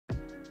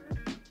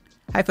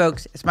Hi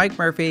folks, it's Mike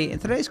Murphy, and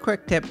today's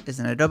quick tip is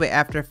an Adobe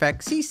After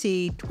Effects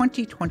CC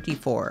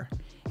 2024.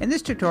 In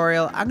this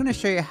tutorial, I'm going to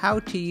show you how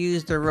to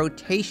use the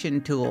rotation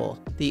tool.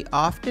 The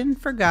often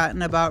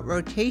forgotten about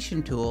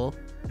rotation tool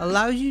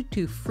allows you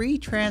to free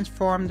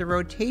transform the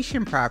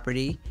rotation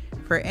property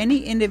for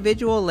any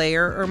individual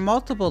layer or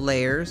multiple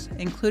layers,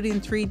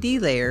 including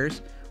 3D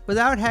layers,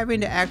 without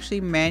having to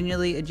actually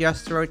manually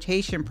adjust the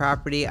rotation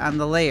property on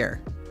the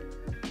layer.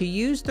 To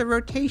use the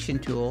rotation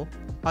tool,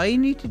 all you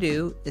need to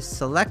do is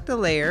select a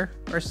layer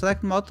or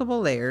select multiple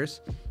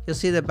layers. You'll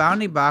see the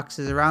bounding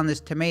boxes around this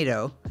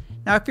tomato.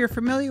 Now if you're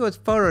familiar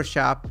with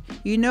Photoshop,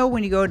 you know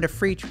when you go into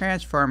free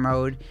transform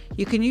mode,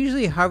 you can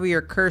usually hover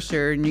your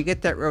cursor and you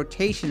get that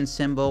rotation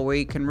symbol where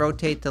you can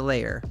rotate the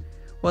layer.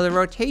 Well, the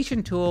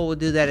rotation tool will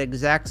do that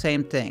exact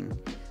same thing.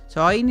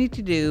 So all you need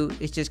to do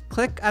is just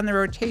click on the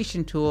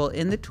rotation tool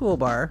in the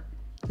toolbar.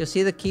 You'll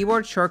see the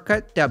keyboard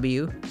shortcut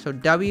W. So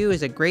W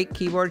is a great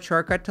keyboard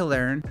shortcut to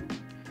learn.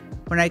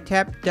 When I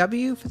tap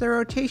W for the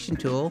rotation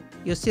tool,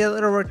 you'll see a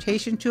little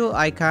rotation tool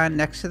icon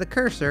next to the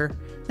cursor.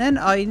 Then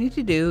all you need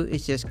to do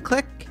is just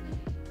click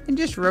and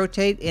just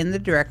rotate in the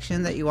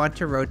direction that you want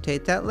to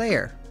rotate that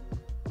layer.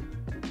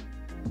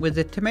 With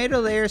the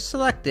tomato layer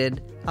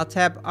selected, I'll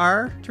tap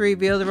R to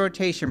reveal the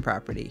rotation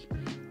property.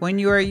 When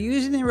you are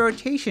using the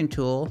rotation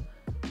tool,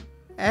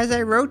 as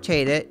I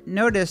rotate it,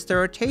 notice the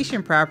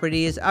rotation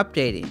property is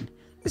updating.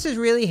 This is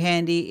really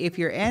handy if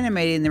you're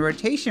animating the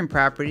rotation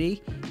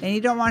property and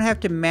you don't want to have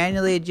to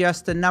manually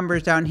adjust the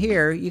numbers down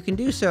here. You can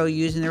do so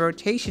using the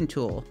rotation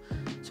tool.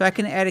 So I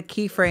can add a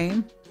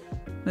keyframe,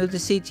 move the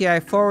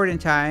CTI forward in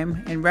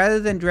time, and rather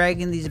than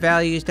dragging these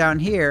values down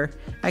here,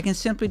 I can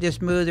simply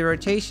just move the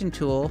rotation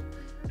tool.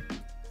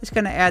 It's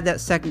going to add that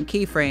second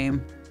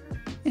keyframe,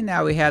 and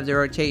now we have the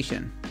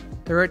rotation.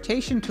 The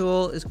rotation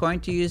tool is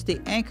going to use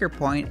the anchor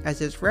point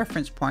as its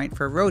reference point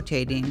for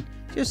rotating,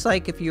 just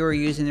like if you were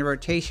using the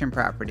rotation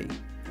property.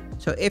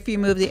 So if you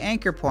move the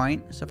anchor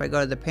point, so if I go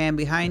to the pan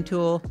behind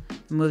tool,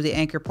 and move the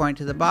anchor point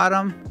to the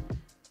bottom,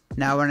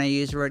 now when I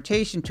use the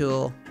rotation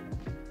tool,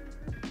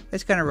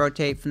 it's going to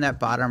rotate from that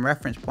bottom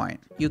reference point.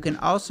 You can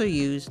also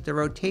use the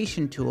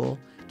rotation tool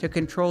to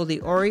control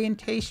the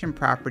orientation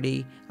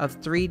property of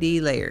 3D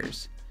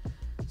layers.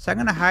 So I'm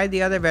going to hide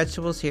the other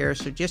vegetables here,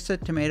 so just the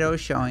tomato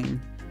is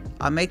showing.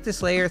 I'll make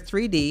this layer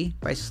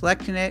 3D by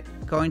selecting it,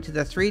 going to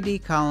the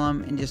 3D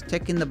column, and just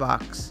ticking the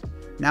box.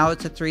 Now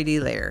it's a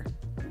 3D layer.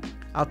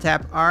 I'll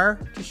tap R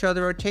to show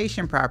the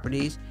rotation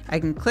properties. I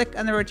can click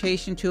on the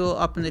rotation tool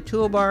up in the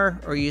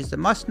toolbar or use the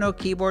must-know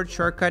keyboard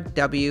shortcut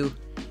W.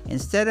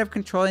 Instead of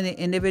controlling the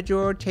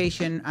individual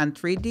rotation on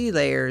 3D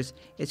layers,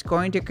 it's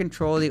going to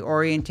control the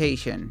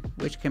orientation,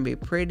 which can be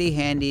pretty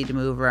handy to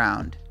move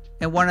around.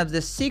 And one of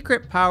the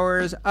secret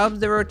powers of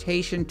the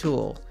rotation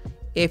tool,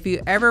 if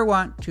you ever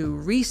want to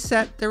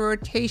reset the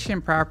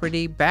rotation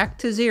property back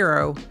to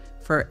 0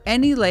 for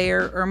any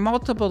layer or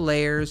multiple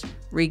layers,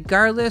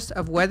 regardless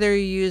of whether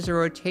you use the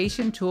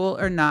rotation tool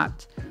or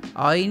not,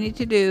 all you need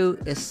to do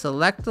is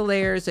select the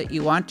layers that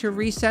you want to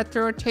reset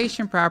the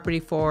rotation property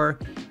for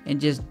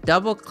and just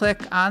double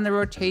click on the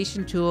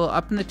rotation tool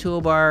up in the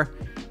toolbar,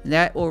 and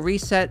that will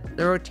reset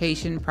the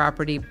rotation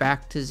property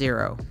back to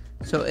 0.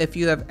 So if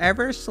you have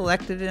ever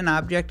selected an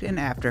object in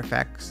After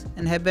Effects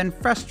and have been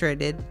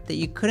frustrated that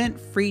you couldn't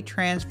free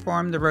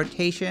transform the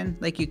rotation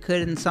like you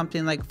could in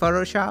something like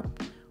Photoshop,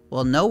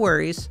 well, no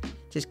worries.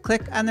 Just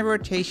click on the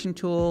rotation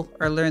tool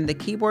or learn the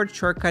keyboard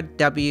shortcut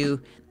W.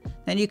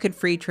 Then you can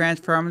free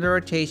transform the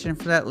rotation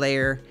for that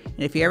layer. And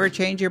if you ever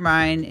change your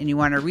mind and you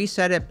want to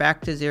reset it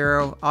back to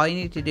 0, all you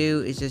need to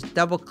do is just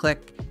double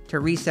click to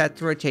reset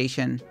the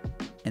rotation.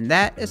 And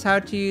that is how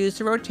to use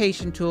the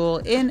rotation tool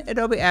in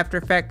Adobe After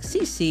Effects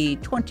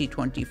CC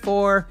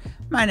 2024.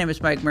 My name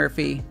is Mike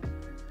Murphy.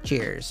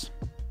 Cheers.